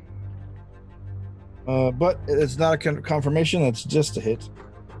 But it's not a confirmation, it's just a hit.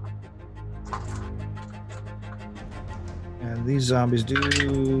 And these zombies do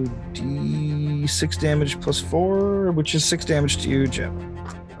D6 damage plus 4, which is 6 damage to you, Jeb.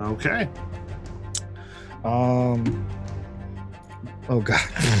 Okay. Oh god.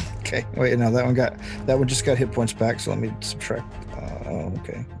 Okay. Wait, no, that one just got hit points back, so let me subtract.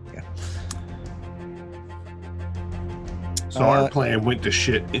 Okay. Yeah. So our plan went to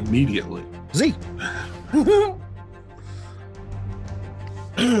shit immediately. Z.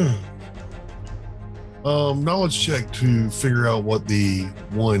 Knowledge check to figure out what the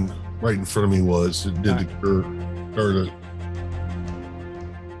one right in front of me was. It did occur.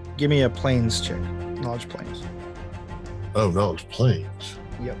 Give me a planes check. Knowledge planes. Oh, knowledge planes.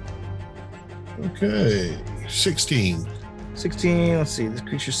 Yep. Okay. 16. 16. Let's see. This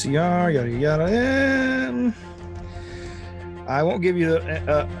creature CR, yada yada. I won't give you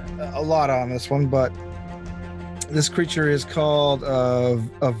a lot on this one, but this creature is called a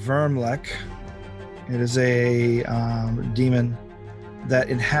Vermlek. It is a demon that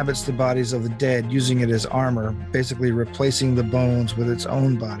inhabits the bodies of the dead, using it as armor, basically replacing the bones with its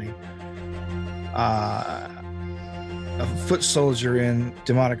own body. a foot soldier in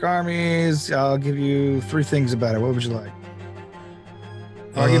demonic armies. I'll give you 3 things about it. What would you like?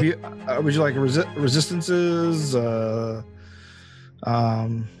 I'll give you. Would you like resistances?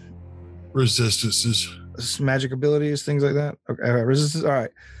 Resistances. Magic abilities, things like that. Okay, resistance. All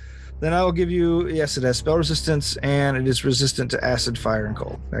right. Then I will give you. Yes, it has spell resistance, and it is resistant to acid, fire, and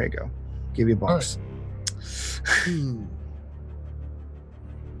cold. There you go. Give you a bonus.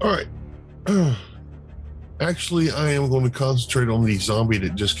 All right. Actually, I am going to concentrate on the zombie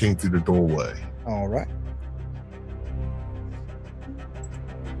that just came through the doorway. All right.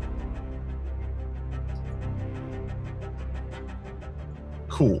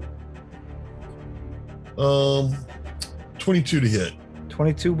 Cool. 22 to hit.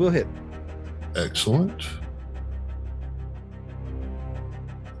 22 will hit. Excellent.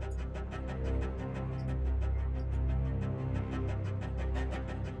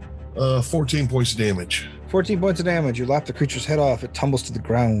 Uh, 14 points of damage. 14 points of damage. You lop the creature's head off. It tumbles to the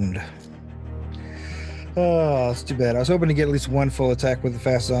ground. Oh, that's too bad. I was hoping to get at least one full attack with the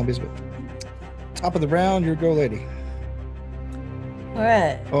fast zombies, but top of the round, your go, lady. All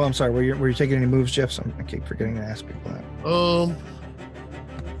right. Oh, I'm sorry. Were you taking any moves, Jeff? So I keep forgetting to ask people that. No,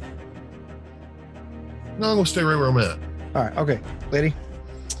 I'm gonna stay right where I'm at. All right. Okay, lady.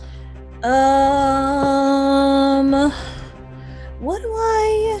 What do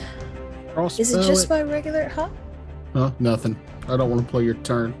I? Is it just my regular? Huh? Huh? Nothing. I don't want to play your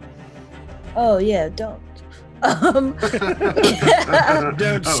turn. Oh yeah, don't.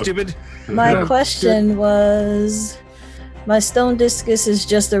 Don't, stupid. My question was, my stone discus is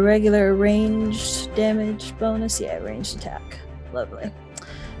just a regular ranged damage bonus. Yeah, ranged attack. Lovely.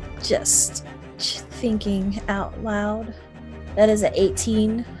 Just thinking out loud. That is an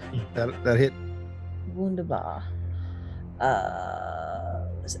 18. That hit. Wunderbar.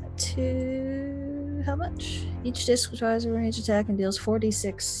 Was that 2? How much? Each disc tries a range attack and deals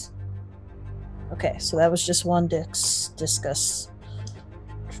 4d6. Okay, so that was just one discus.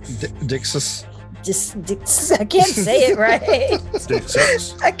 Dixus. I can't say it right.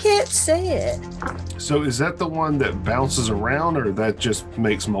 Dixus. I can't say it. So is that the one that bounces around, or that just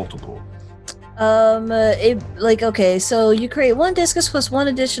makes multiple? Okay, so you create one discus plus one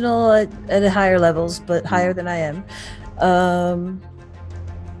additional at higher levels, but higher than I am.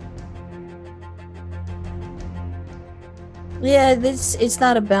 Yeah, it's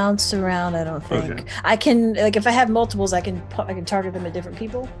not a bounce around, I don't think. Okay. I can, like, if I have multiples, I can target them at different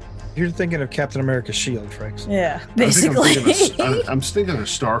people. You're thinking of Captain America's shield, Frax. Yeah, basically. I'm thinking of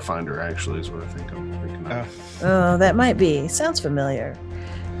Starfinder, actually, is what I think I'm thinking of. Oh, that might be. Sounds familiar.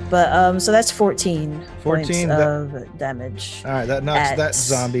 But so that's 14 points of damage. All right, that knocks that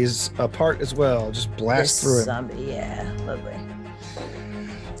zombies apart as well. Just blast through it. Zombie, yeah, lovely.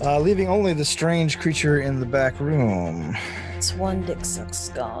 Leaving only the strange creature in the back room. It's one dick sucks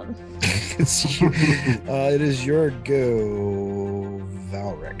gone. It is your go,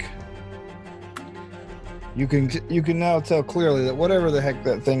 Valric. You can now tell clearly that whatever the heck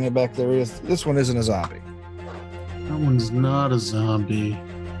that thing back there is, this one isn't a zombie. That one's not a zombie.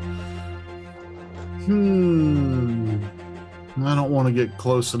 I don't want to get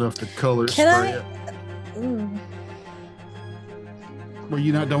close enough to color spray it. Were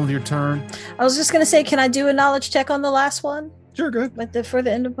you not done with your turn? I was just gonna say, can I do a knowledge check on the last one? Sure, go ahead. For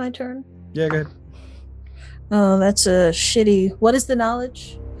the end of my turn? Yeah, go ahead. Oh, that's a shitty. What is the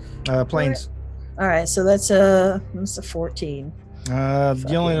knowledge? Planes. All right, so that's a 14. You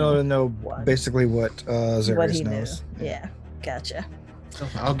only know basically what Xarius what he knows. knew. Yeah, gotcha.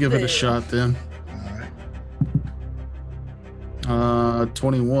 I'll give it a shot then. All right.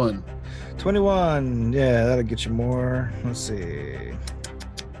 21. 21. Yeah, that'll get you more. Let's see.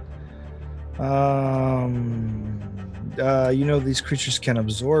 These creatures can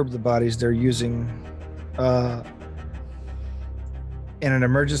absorb the bodies they're using in an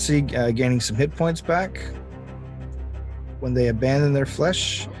emergency, gaining some hit points back when they abandon their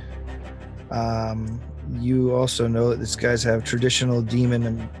flesh. You also know that these guys have traditional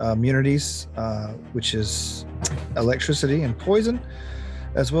demon immunities, which is electricity and poison.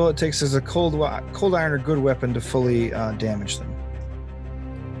 As well, it takes as a cold iron or good weapon to fully damage them.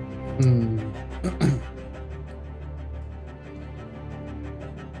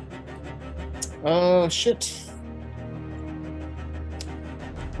 Shit.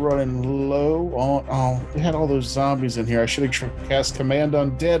 Running low on. Oh, we had all those zombies in here. I should have cast Command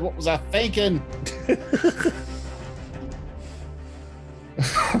Undead. What was I thinking?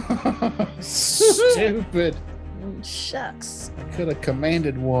 Stupid. Shucks. I could have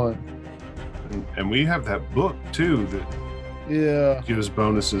commanded one. And we have that book too that Yeah. gives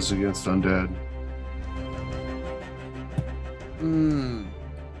bonuses against undead.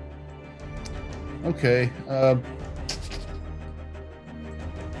 Okay.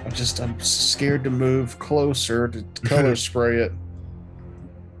 I'm scared to move closer to color spray it.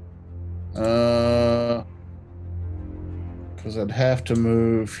 Because I'd have to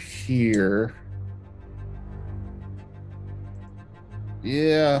move here.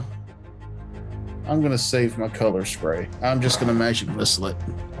 Yeah. I'm going to save my color spray. I'm just going to magic missile it.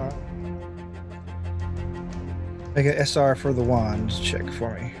 Make an SR for the wand check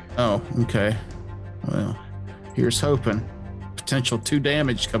for me. Oh, okay. Well, here's hoping. Potential 2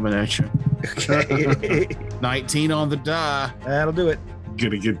 damage coming at you. Okay. 19 on the die. That'll do it.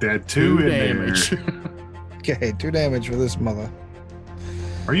 Gonna get that 2 in damage. there. Okay, 2 damage for this mother.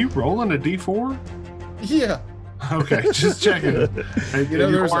 Are you rolling a D4? Yeah. Okay, just checking. And You know,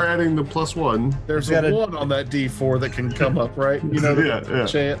 you there's are a- adding the +1. There's You a gotta- 1 on that D4 that can come up, right? You know, the Yeah.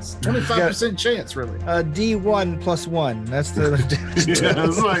 chance. 25% chance, really. D1 plus 1. That's the damage. Yeah,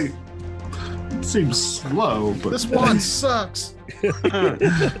 it's like, it seems slow, but This one sucks.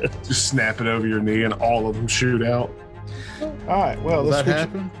 just snap it over your knee and all of them shoot out. All right. Well, Will this that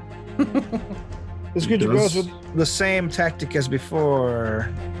creature, happen? this creature It goes does. with the same tactic as before,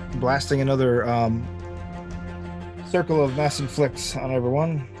 blasting another circle of mass inflicts on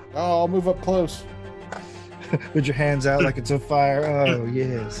everyone. Oh, I'll move up close. With your hands out like it's a fire. Oh,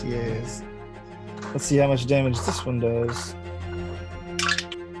 yes, yes. Let's see how much damage this one does.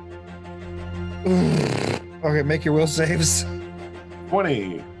 Okay, make your will saves.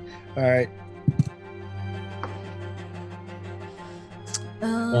 20. All right.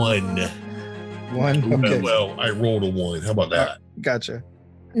 One. 1. Okay. Well, I rolled a 1. How about that? Gotcha.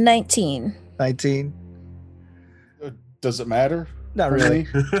 19. 19. Does it matter? Not for really. me?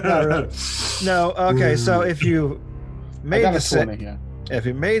 Not really. No. Okay. So if you I made got the a save, 20, yeah. if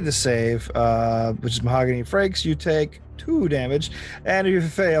you made the save, which is Mahogany Frakes, you take 2 damage, and if you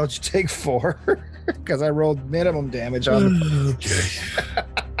failed, you take 4 because I rolled minimum damage on. Okay.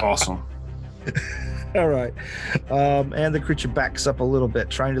 Awesome. All right. And the creature backs up a little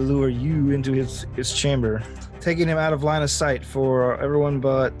bit, trying to lure you into his chamber, taking him out of line of sight for everyone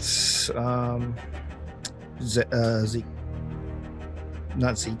but Zeke.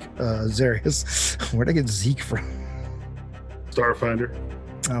 Not Zeke. Zarius. Where'd I get Zeke from? Starfinder.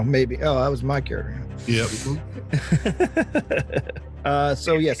 Oh, maybe. Oh, that was my character. Yep.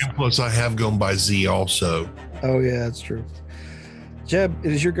 So yes. And plus, I have gone by Z also. Oh yeah, that's true. Jeb,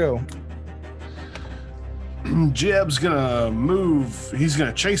 it is your go. Jeb's gonna move. He's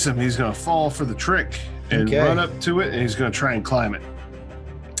gonna chase him. He's gonna fall for the trick and Okay. run up to it, and he's gonna try and climb it.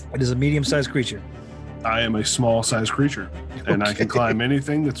 It is a medium-sized creature. I am a small-sized creature, and I can Okay. climb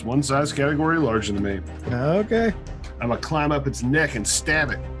anything that's one size category larger than me. Okay. I'm gonna climb up its neck and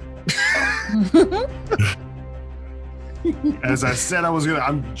stab it. As I said, I was gonna.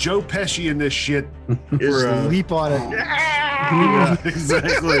 I'm Joe Pesci in this shit. Just For, leap on it. Yeah,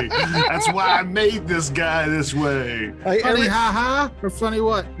 exactly. That's why I made this guy this way. Funny ha-ha? Or funny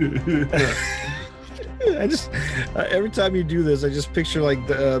what? I just every time you do this, I just picture like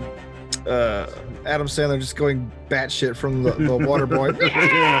the Adam Sandler just going batshit from the water boy.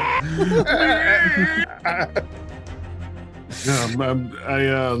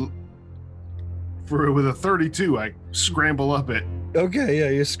 With a 32, I scramble up it, Okay, yeah,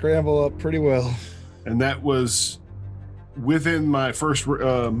 you scramble up pretty well. and that was within my first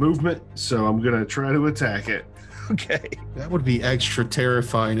movement. So I'm gonna try to attack it. Okay. That would be extra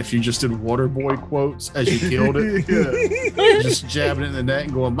terrifying if you just did Waterboy quotes as you killed it. Yeah. Just jabbing it in the neck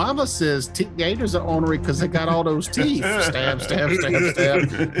and going, Mama says gators are ornery because they got all those teeth. Stab, stab, stab,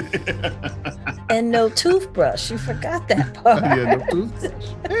 stab. And no toothbrush. You forgot that part. Yeah, no toothbrush.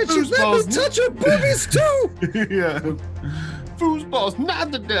 And she let me touch her boobies too. Yeah. Foosball's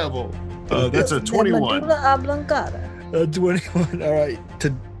not the devil. That's a The 21. medulla oblongata. 21. All right.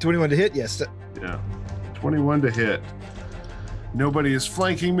 To 21 to hit. Yes. Yeah. 21 to hit. Nobody is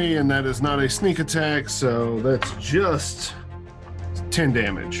flanking me, and that is not a sneak attack, so that's just 10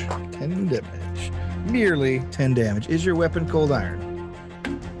 damage. 10 damage. Merely 10 damage. Is your weapon cold iron?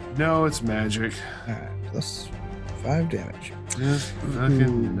 No, it's magic. All right. Plus 5 damage. Just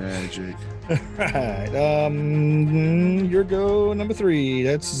fucking magic. All right. Your go number 3.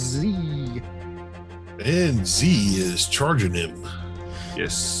 That's Z. And Z is charging him.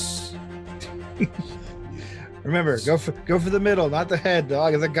 Yes. Remember, go for the middle, not the head,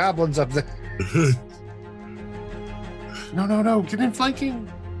 dog. The goblin's up there. No. Get in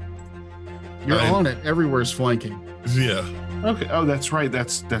flanking. You're I'm- on it. Everywhere's flanking. Yeah. Okay. Oh, that's right.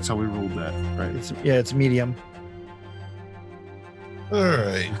 That's how we ruled that. Right. It's medium. All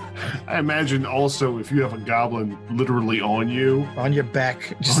right. I imagine also if you have a goblin literally on you, On your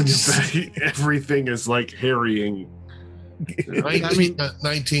back. on your back, everything is like harrying.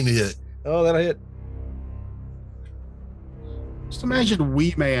 19 to hit. Oh, that'll hit. Just imagine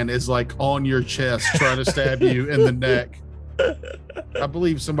Wee Man is like on your chest trying to stab you in the neck. I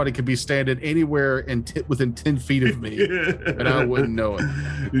believe somebody could be standing anywhere within 10 feet of me, and I wouldn't know it.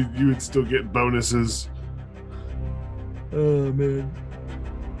 You would still get bonuses. Oh, man.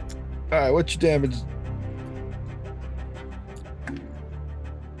 All right, what's your damage?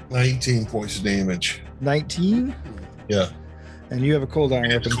 19 points of damage. 19? Yeah. And you have a cold iron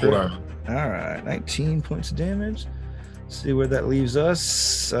weapon. Cold correct? iron. All right, 19 points of damage. See where that leaves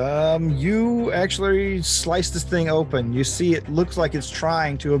us. You actually slice this thing open. You see it looks like it's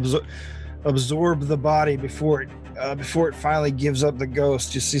trying to absorb the body before it finally gives up the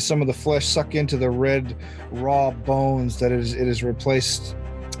ghost. You see some of the flesh suck into the red, raw bones that it is replaced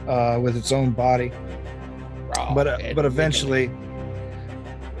with its own body. But eventually,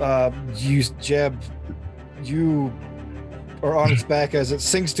 you are on its back as it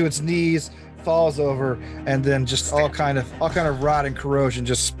sinks to its knees, falls over, and then just all kind of rot and corrosion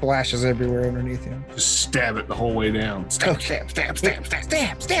just splashes everywhere underneath him. Just stab it the whole way down. Stab, Okay. stab, stab, stab,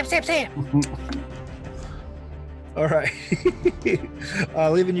 stab, stab, stab. All right.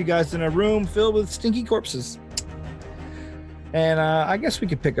 Leaving you guys in a room filled with stinky corpses. And I guess we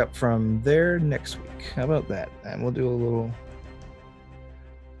could pick up from there next week. How about that? And we'll do a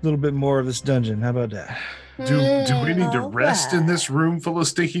little bit more of this dungeon. How about that? Do we need to All rest in right. this room full of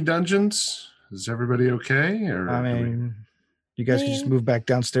stinky dungeons? Is everybody okay? Or I do we- mean, you guys can just move back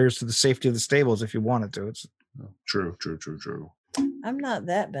downstairs to the safety of the stables if you wanted to. It's True. I'm not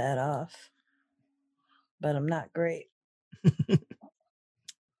that bad off, but I'm not great.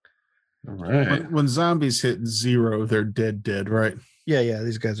 All right. When zombies hit 0, they're dead, right? yeah,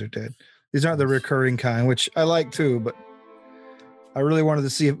 these guys are dead. These aren't the recurring kind, which I like too, but I really wanted to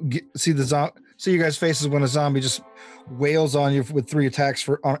see you guys' faces when a zombie just wails on you with 3 attacks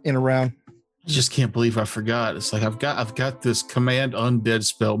in a round. I just can't believe I forgot. It's like I've got this command undead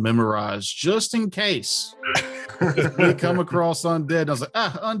spell memorized just in case we come across undead. And I was like,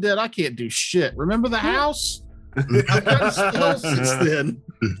 undead, I can't do shit. Remember the house? I've got a spell since then.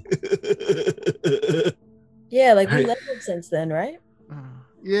 Yeah, like we Hey. leveled since then, right?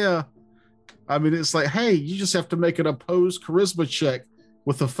 Yeah. I mean, it's like, hey, you just have to make an opposed charisma check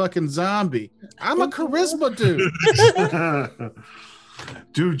with a fucking zombie. I'm a charisma dude.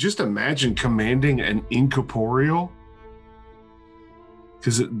 Dude, just imagine commanding an incorporeal.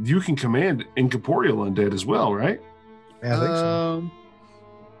 Because you can command incorporeal undead as well, right? Yeah, I think so.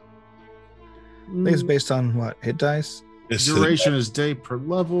 I think it's based on what? Hit dice? It's Duration is day per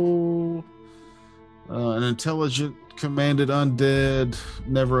level. An intelligent commanded undead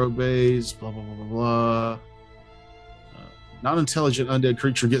never obeys. Blah blah blah blah blah. Non-intelligent undead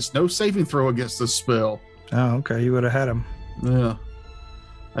creature gets no saving throw against this spell. Oh, okay. You would have had him. Yeah,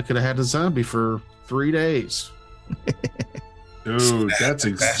 I could have had a zombie for 3 days. Dude, that's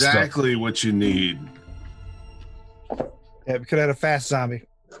exactly what you need. Yeah, we could have had a fast zombie.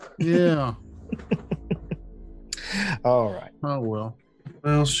 Yeah. All right. Oh well.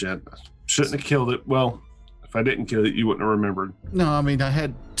 Well, shit. Shouldn't have killed it. Well, if I didn't kill it, you wouldn't have remembered. No, I mean I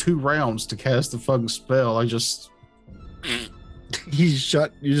had 2 rounds to cast the fucking spell. I just You just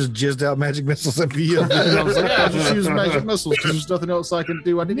jizzed out magic missiles at me. and I was like, I'll just use magic missiles because there's nothing else I can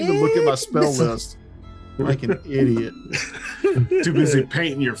do. I didn't even look at my spell list. Like an idiot. Too busy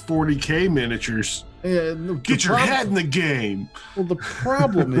painting your 40K miniatures. Yeah, Get your head in the game. Well, the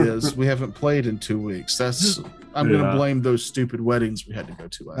problem is we haven't played in 2 weeks. I'm going to blame those stupid weddings we had to go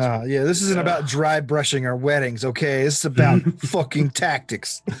to last week. Yeah, this isn't about dry brushing or weddings, okay? This is about fucking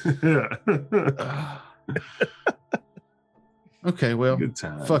tactics. Okay, well, Good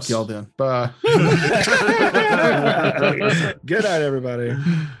times. fuck y'all then. Bye. Good night, everybody.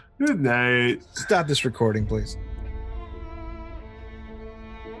 Good night. Stop this recording, please.